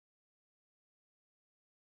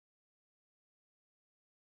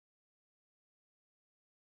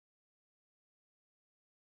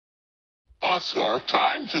Oscar,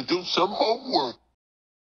 time to do some homework.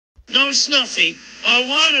 No, Snuffy. I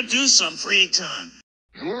want to do some free time.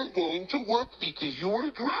 You're going to work because you're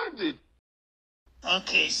grounded.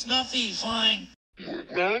 Okay, Snuffy, fine. You're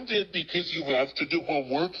grounded because you have to do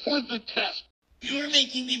homework for the test. You're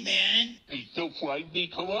making me mad. Please don't find me,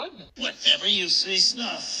 come on. Whatever you say,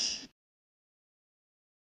 Snuff.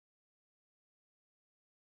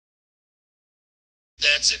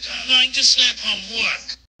 That's it. I'm going to snap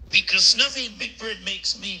homework. Because Snuffy and Big Bird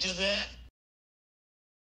makes me do that.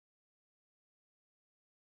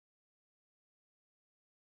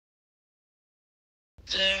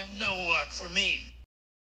 No work for me.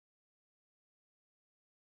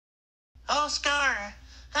 Oscar,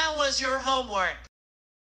 how was your homework?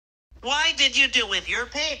 Why did you do with your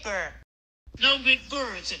paper? No big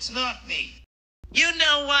birds, it's not me. You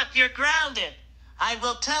know what? You're grounded. I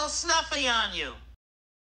will tell Snuffy on you.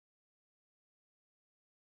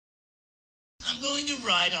 I'm going to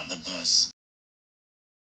ride on the bus.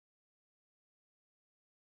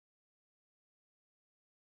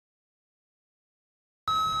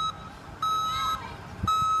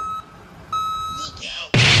 Look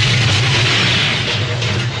out.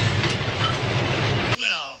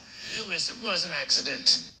 Well, it was an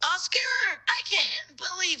accident. Oscar, I can't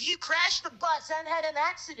believe you crashed the bus and had an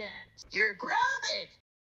accident. You're grounded.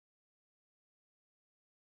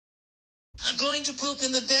 I'm going to poop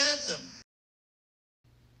in the bathroom.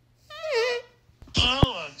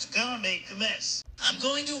 Oh, it's gonna make a mess. I'm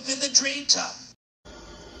going to open the drain top.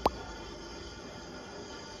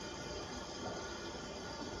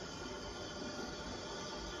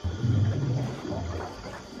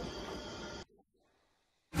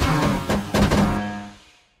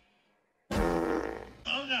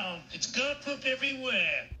 Oh no, it's gonna poop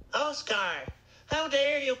everywhere. Oscar, how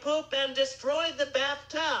dare you poop and destroy the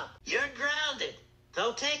bathtub? You're grounded.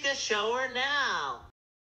 Go take a shower now.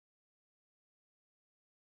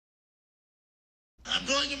 I'm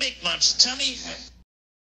going to make Munch's tummy hurt.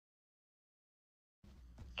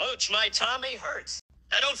 Ouch, my tummy hurts.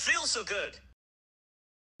 I don't feel so good.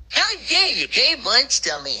 How dare you, Jay? My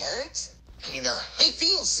stomach hurts. You know, he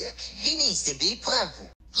feels sick. He needs to be pumped.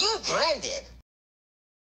 You're grounded.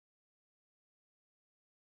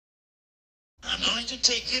 I'm going to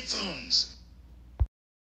take headphones.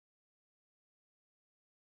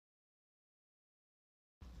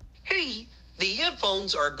 Hey, the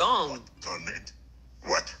headphones are gone. Darn it.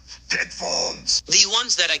 What? Headphones? The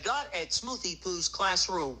ones that I got at Smoothie Pooh's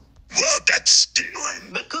classroom. Well, that's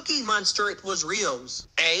stealing. But Cookie Monster, it was Rio's.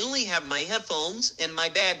 I only have my headphones in my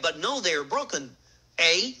bag, but no, they're broken.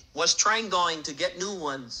 A was going to get new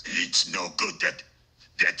ones. It's no good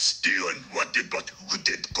that's stealing. But who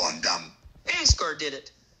did condom? Oscar did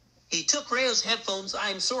it. He took Rio's headphones.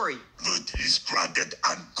 I'm sorry. Good, he's grounded.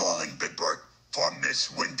 I'm calling Big Bird for Miss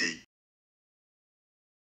Wendy.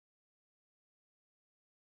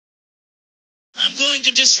 I'm going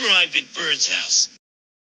to destroy Big Bird's house.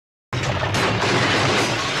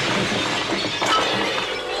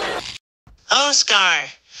 Oscar,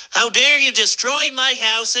 how dare you destroy my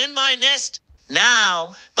house and my nest?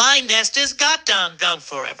 Now, my nest is gone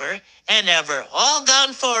forever and ever. All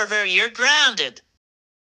gone forever. You're grounded.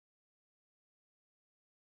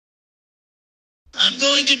 I'm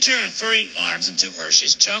going to turn furry arms into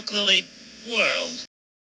Hershey's chocolate world.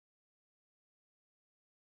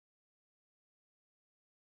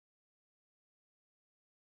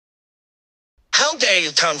 How dare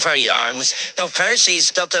you turn furry arms to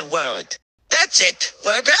Hershey's chocolate world? That's it.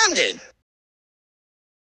 We're grounded.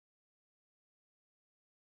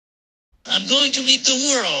 I'm going to meet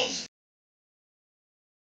the world.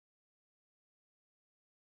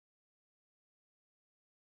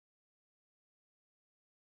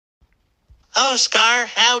 Oscar,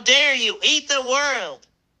 how dare you eat the world?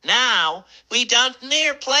 Now, we don't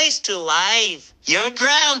near place to live. You're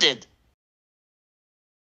grounded.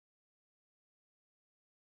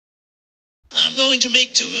 I'm going to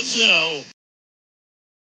make two of them.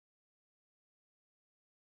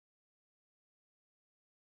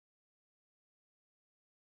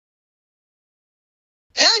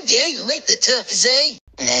 How dare you make the tough say?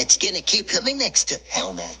 That's gonna keep coming next to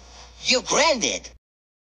Helma. You're grounded.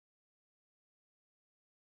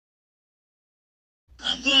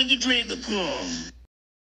 I'm going to drain the pool.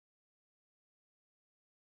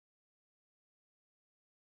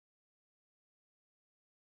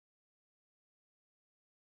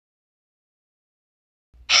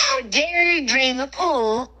 How dare you drain the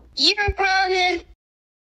pool? You're grounded.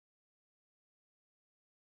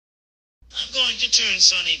 I'm going to turn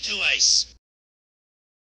Sunny to ice.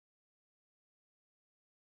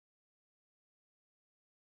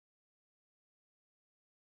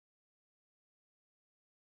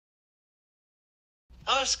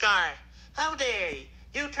 Oscar, how dare you?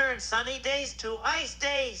 You turn sunny days to ice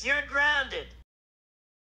days. You're grounded.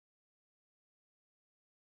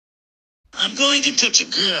 I'm going to touch a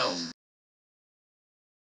girl.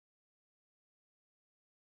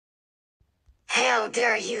 How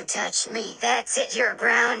dare you touch me? That's it, you're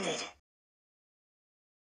grounded.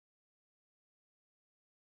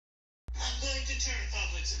 I'm going to turn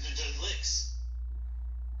Publix into Douglas.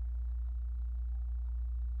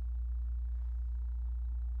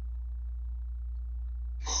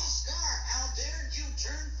 Oscar, how dare you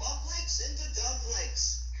turn Publix into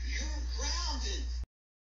Douglas? You're grounded.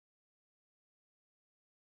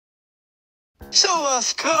 So,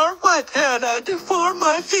 Oscar, what can I do for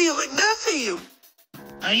my feeling nephew?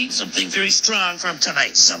 I need something very strong from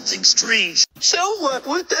tonight, something strange. So what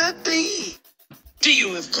would that be? Do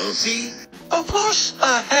you have coffee? Of course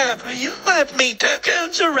I have. You let me tuck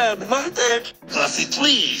hands around my neck. Coffee,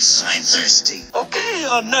 please. I'm thirsty. Okay,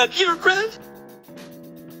 I'm not your friend.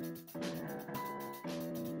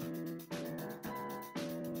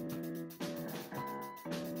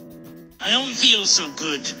 I don't feel so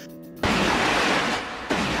good.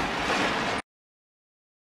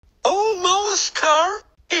 Oh, Oscar,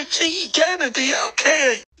 is he gonna be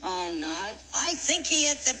okay? Oh, not. I think he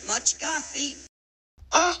had that much coffee.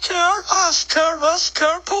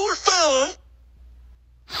 Oscar, poor fella.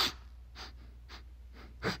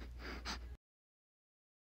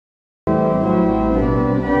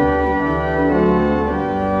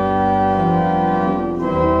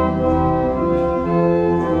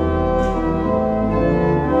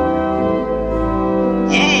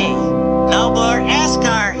 Hey, no more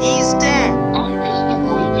Oscar. He's dead.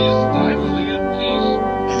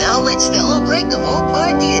 Now let's celebrate the